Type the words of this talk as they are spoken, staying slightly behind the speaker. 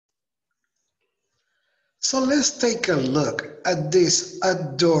So let's take a look at this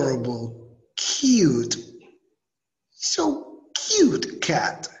adorable, cute, so cute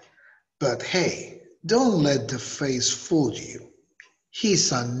cat. But hey, don't let the face fool you.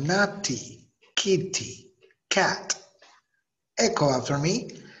 He's a naughty kitty cat. Echo after me.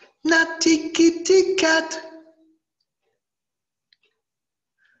 Naughty kitty cat.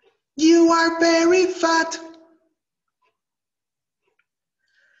 You are very fat.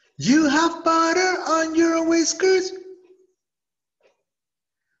 You have butter on your whiskers.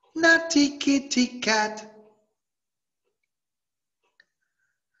 Naughty kitty cat.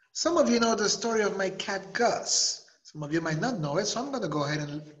 Some of you know the story of my cat Gus. Some of you might not know it, so I'm going to go ahead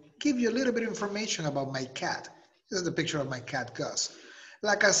and give you a little bit of information about my cat. This is the picture of my cat Gus.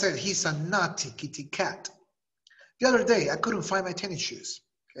 Like I said, he's a naughty kitty cat. The other day, I couldn't find my tennis shoes,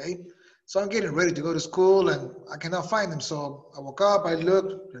 okay? So I'm getting ready to go to school and I cannot find them. So I woke up, I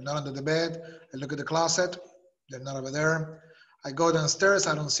look, they're not under the bed. I look at the closet, they're not over there. I go downstairs,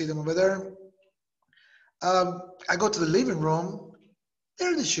 I don't see them over there. I go to the living room,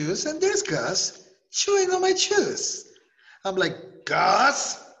 there are the shoes, and there's Gus chewing on my shoes. I'm like,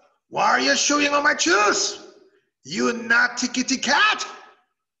 Gus, why are you chewing on my shoes? You naughty kitty cat.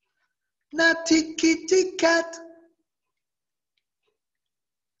 Naughty kitty cat.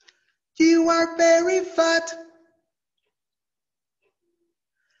 You are very fat.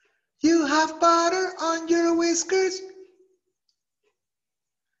 You have butter on your whiskers.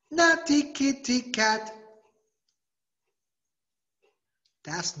 Naughty kitty cat.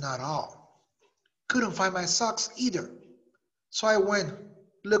 That's not all. Couldn't find my socks either. So I went,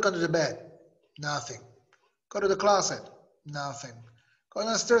 look under the bed, nothing. Go to the closet, nothing. Go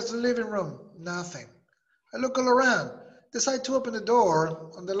downstairs to the living room, nothing. I look all around, decide to open the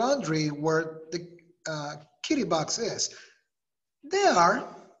door on the laundry where the kitty box is. There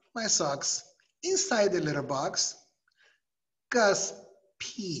are my socks inside the litter box. Gus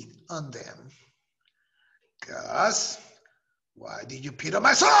peed on them. Gus, why did you pee on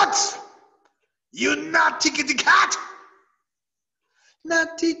my socks? You naughty kitty cat!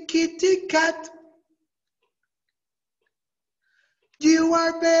 Naughty kitty cat. You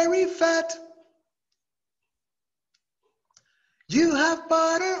are very fat. You have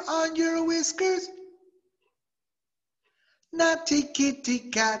butter on your whiskers. Naughty kitty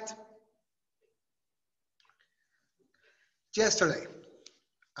cat. Yesterday,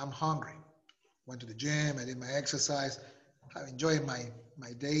 I'm hungry. Went to the gym, I did my exercise. I enjoyed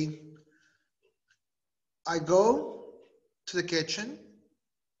my day. I go to the kitchen.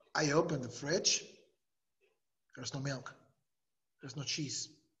 I open the fridge. There's no milk. There's no cheese.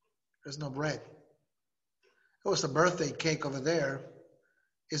 There's no bread. There was a birthday cake over there.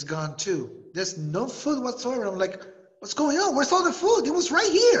 It's gone too. There's no food whatsoever. I'm like, what's going on? Where's all the food? It was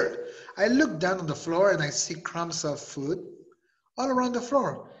right here. I look down on the floor and I see crumbs of food all around the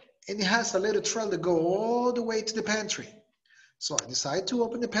floor. And it has a little trail to go all the way to the pantry. So I decide to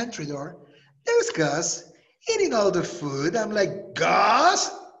open the pantry door. There's Gus eating all the food. I'm like,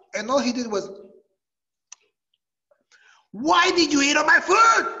 Gus? And all he did was, why did you eat all my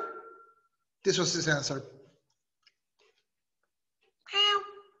food? This was his answer.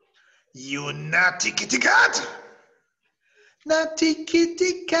 You naughty kitty cat. Naughty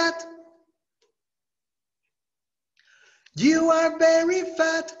kitty cat. You are very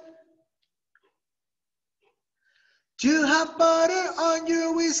fat. You have butter on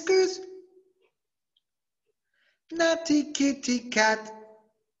your whiskers. Naughty kitty cat.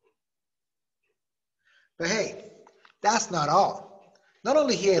 But hey, that's not all. Not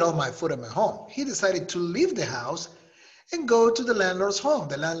only he ate all my food at my home, he decided to leave the house and go to the landlord's home.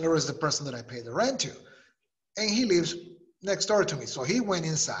 The landlord is the person that I pay the rent to. And he lives next door to me. So he went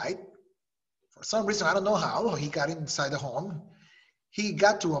inside. For some reason, I don't know how, he got inside the home. He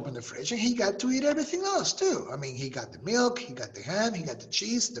got to open the fridge and he got to eat everything else too. I mean, he got the milk, he got the ham, he got the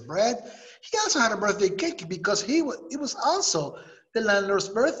cheese, the bread. He also had a birthday cake because it was also the landlord's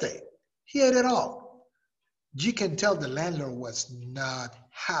birthday. He ate it all. You can tell the landlord was not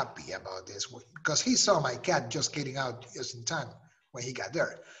happy about this because he saw my cat just getting out just in time when he got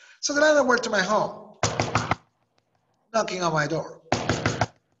there. So the landlord went to my home, knocking on my door.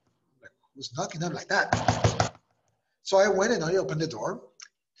 Like, who's knocking up like that? So I went and I opened the door.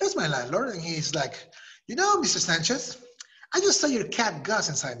 There's my landlord, and he's like, you know, Mr. Sanchez, I just saw your cat Gus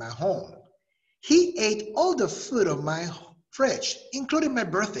inside my home. He ate all the food on my fridge, including my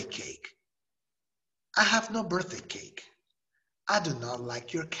birthday cake. I have no birthday cake. I do not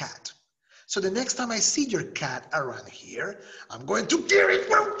like your cat. So the next time I see your cat around here, I'm going to kill it.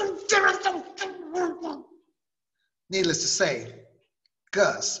 Needless to say,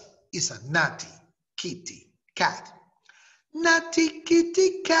 Gus is a naughty kitty, cat. Naughty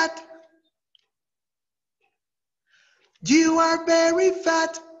kitty cat, you are very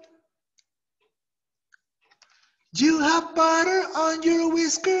fat. You have butter on your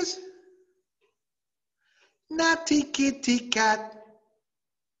whiskers. Naughty kitty cat.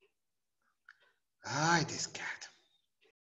 Ay, this cat.